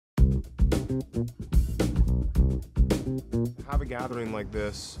Have a gathering like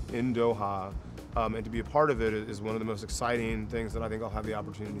this in Doha and to be a part of it is one of the most exciting things that I think I'll have the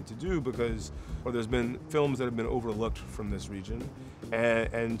opportunity to do, because there's been films that have been overlooked from this region,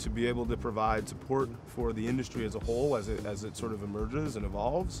 and to be able to provide support for the industry as a whole as it sort of emerges and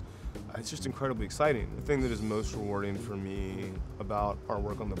evolves, it's just incredibly exciting. The thing that is most rewarding for me about our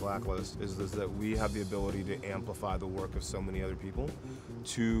work on the Blacklist is that we have the ability to amplify the work of so many other people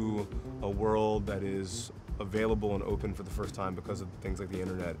to a world that is available and open for the first time because of things like the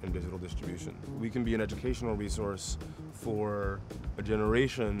internet and digital distribution. We can be an educational resource for a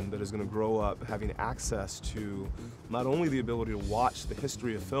generation that is going to grow up having access to not only the ability to watch the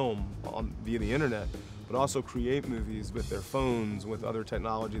history of film via the internet, but also create movies with their phones, with other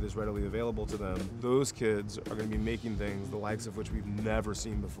technology that's readily available to them. Those kids are going to be making things the likes of which we've never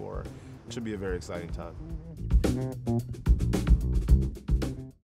seen before. It should be a very exciting time.